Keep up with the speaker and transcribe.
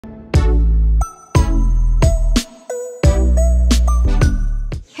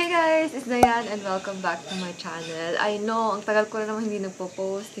guys! It's Diane and welcome back to my channel. I know, ang tagal ko na naman hindi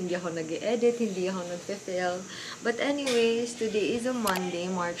nagpo-post, hindi ako nag-edit, hindi ako nag-film. But anyways, today is a Monday,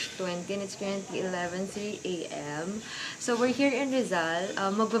 March 20, and it's currently 11:03 AM. So we're here in Rizal.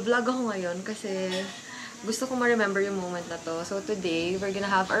 Magba-vlog ako ngayon kasi gusto ko ma-remember yung moment na to. So today, we're gonna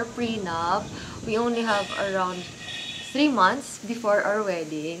have our prenup. We only have around 3 months before our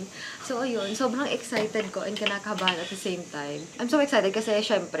wedding. So, ayun. Sobrang excited ko and kinakabahan at the same time. I'm so excited kasi,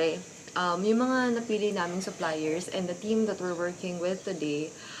 syempre, yung mga napili naming suppliers and the team that we're working with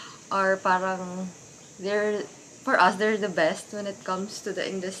today are parang, for us, they're the best when it comes to the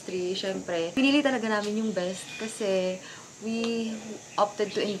industry. Syempre, pinili talaga namin yung best kasi we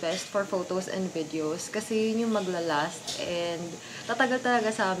opted to invest for photos and videos kasi yun yung maglalast and tatagal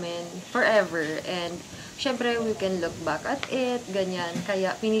talaga sa amin forever. And syempre, we can look back at it, ganyan.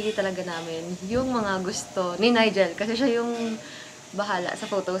 Kaya, pinili talaga namin yung mga gusto ni Nigel. Kasi siya yung bahala sa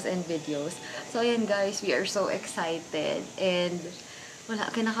photos and videos. So, ayan guys, we are so excited. And, wala,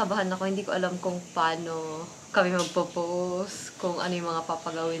 kinakabahan ako. Hindi ko alam kung paano kami magpo-post, kung ano yung mga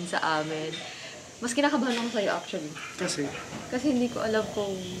papagawin sa amin. Mas kinakabahan ako sa'yo actually. Kasi hindi ko alam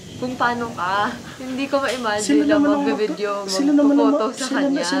kung paano ka. Hindi ko ma-imagine na mag-video, mag-photo sa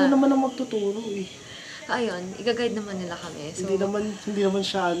kanya. Sila naman ang magtuturo eh. Ayun, i-guide naman nila kami. So, hindi naman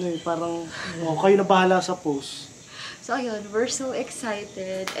siya parang kayo na bahala sa post. So ayun, we're so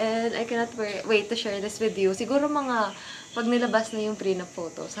excited and I cannot wait to share this with you. Siguro pag nilabas na yung prenup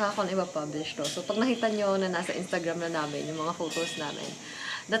photo, saka ko na ipapublish to. So pag nakita nyo na nasa Instagram na namin yung mga photos namin,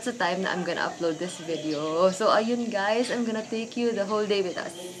 that's the time na I'm gonna upload this video. So ayun guys, I'm gonna take you the whole day with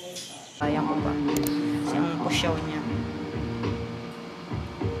us. Ayan ko ba? Yung pusyaw niya.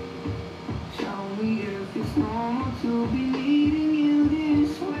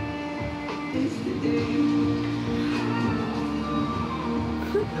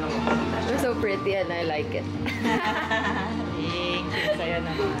 You're so pretty and I like it. Thank you. Sa'yo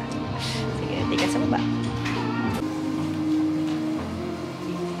naman. Sige, tika sa baba.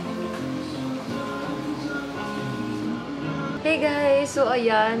 Hey guys! So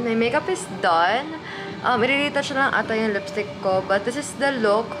ayan, my makeup is done. I-retouch na lang ata yung lipstick ko. But this is the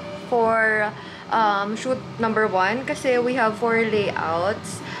look for shoot number 1 kasi we have 4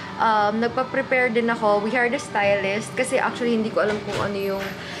 layouts. Nagpa-prepare din ako. We hired a stylist kasi actually hindi ko alam kung ano yung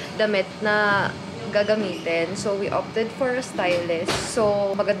damit na gagamitin. So, we opted for a stylist.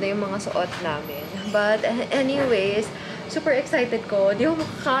 So, maganda yung mga suot namin. But anyways, super excited ko. Di ako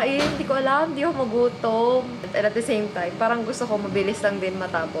makakain, di ko alam, di ako magutom. And at the same time, parang gusto ko mabilis lang din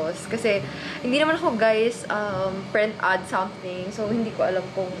matapos. Kasi, hindi naman ako guys, print ad something. So, hindi ko alam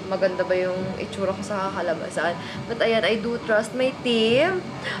kung maganda ba yung itsura ko sa kakalabasan. But ayan, I do trust my team.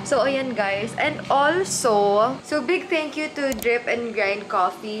 So, ayan guys. And also, so big thank you to Drip and Grind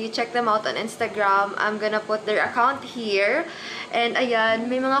Coffee. Check them out on Instagram. I'm gonna put their account here. And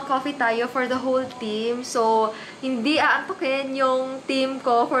ayan, may mga coffee tayo for the whole team. So, hindi aantukin yung team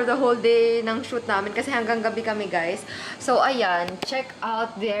ko for the whole day ng shoot namin kasi hanggang gabi kami guys. So, ayan, check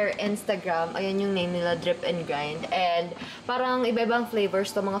out their Instagram. Ayan yung name nila, Drip and Grind. And parang iba-ibang flavors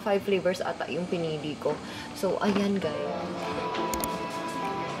to, mga 5 flavors ata yung pinili ko. So, ayan guys.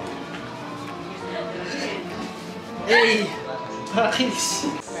 Hey! Bakis!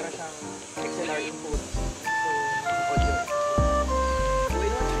 Meron siyang XLR input.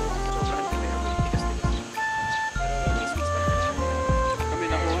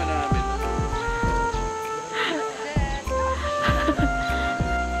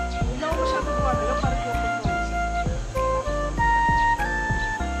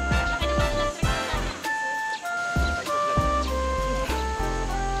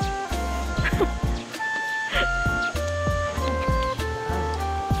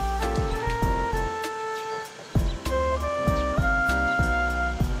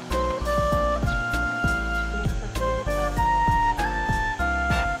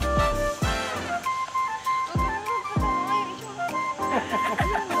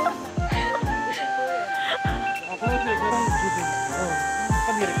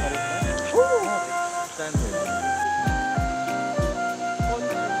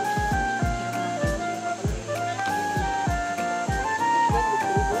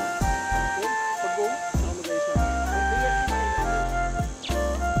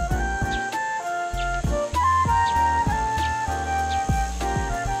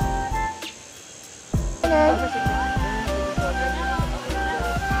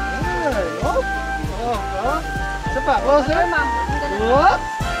 Isa pa, closer. Whoop!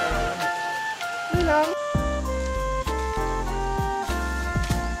 Hindi lang.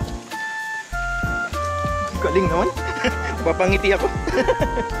 Galing naman. Papangiti ako.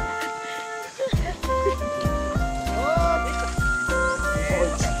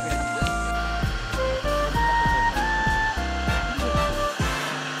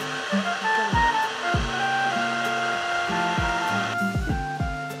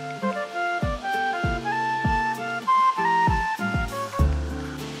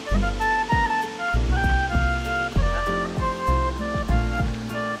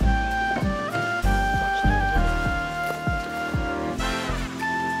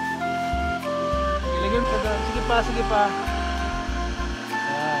 pa, sige pa.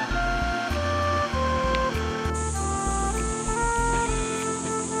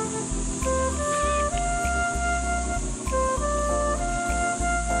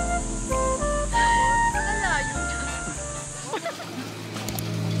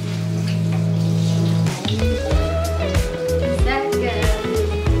 Yan.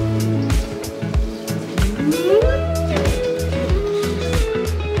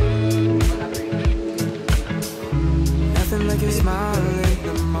 Nothing like your smile in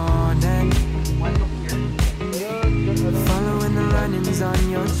the morning. Following the linings on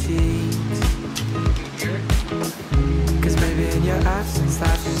your cheeks. Cause baby in your absence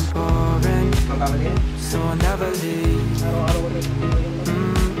life is boring. So I'll never leave.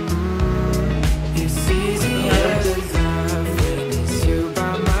 It's easier to love when it's you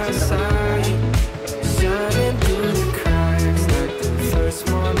by my side. Shining through the cracks like the first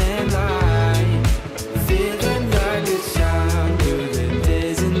morning light. Feeling like a child through the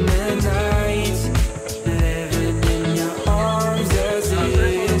days and the nights. Living in your arms as the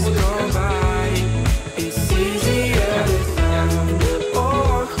years go by. It's easier to love.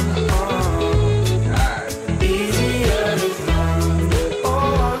 Oh, easier to love.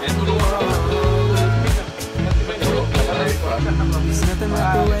 There's nothing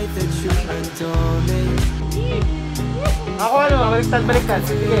like the way that you adore me. Ako ano, baliktad.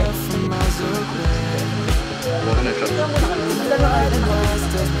 Sige. From miles away.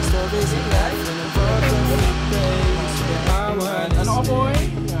 Ano ka, boy?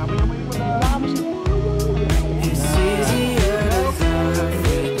 It's easier to love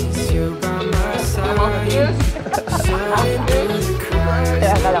when it's you by my side. Shining through the cracks.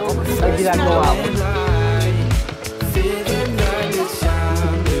 Kaya akala ko, may ginagawa ko. Feeling like a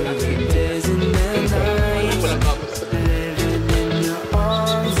child through the days and the nights. Living in your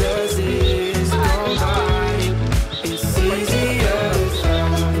arms as the years go by. It's easier to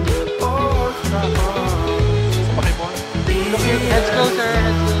love. Heads closer,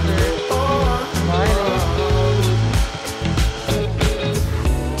 heads closer.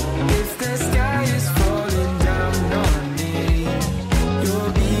 If the sky is falling down on me,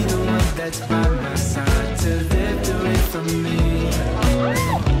 you'll be the one that's by my side to lift away from me.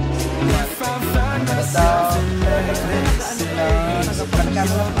 If I find myself in reckless days, you'll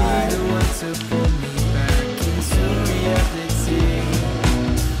be the one to pull me back into reality.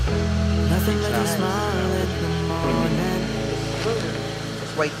 Nothing like a smile in the morning.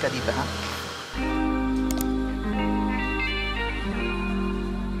 White ka dito, ha?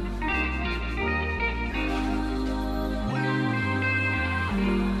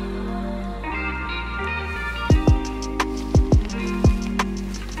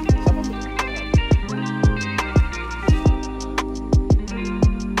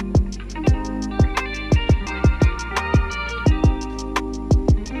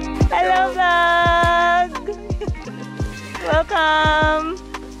 Hello vlog! Welcome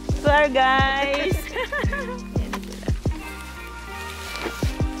to our guys!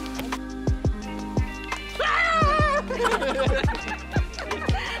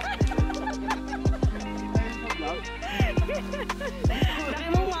 Laki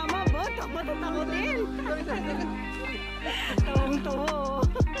mong mama, bot! Takot at takotin! Tawang-tawa!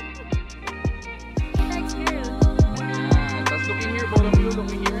 Thanks, girl! Tapos looking here, both of you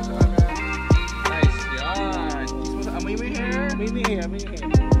looking here sa camera. Nice, yan. Amoy mo yung hair. May hair. Yan.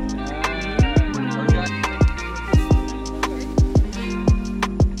 Organic.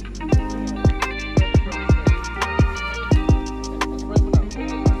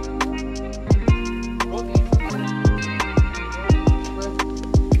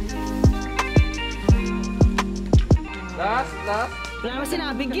 Last. Wala mo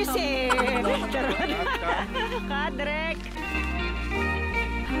sinabing kiss eh! Charot! Kadrek!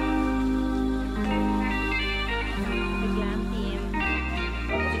 Biglang team.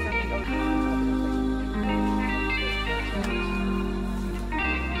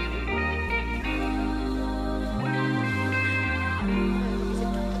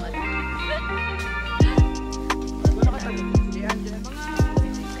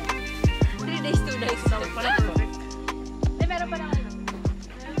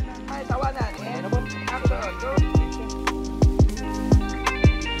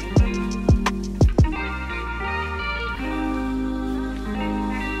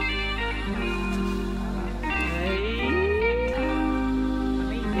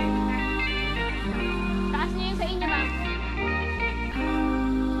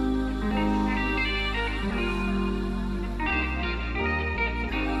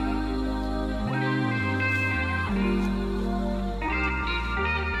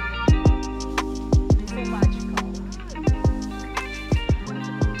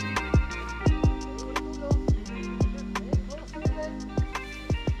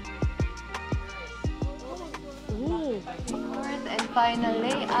 final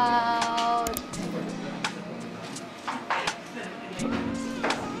layout.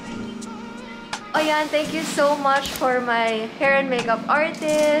 Oh yan, thank you so much for my hair and makeup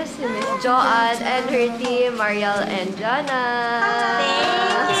artist, Miss Joanne, and her team, Mariel and Jana.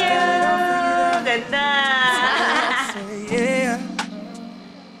 Thank you! Ganda! Yeah.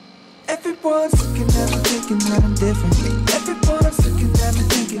 Everyone's looking at me thinking that I'm different. Everyone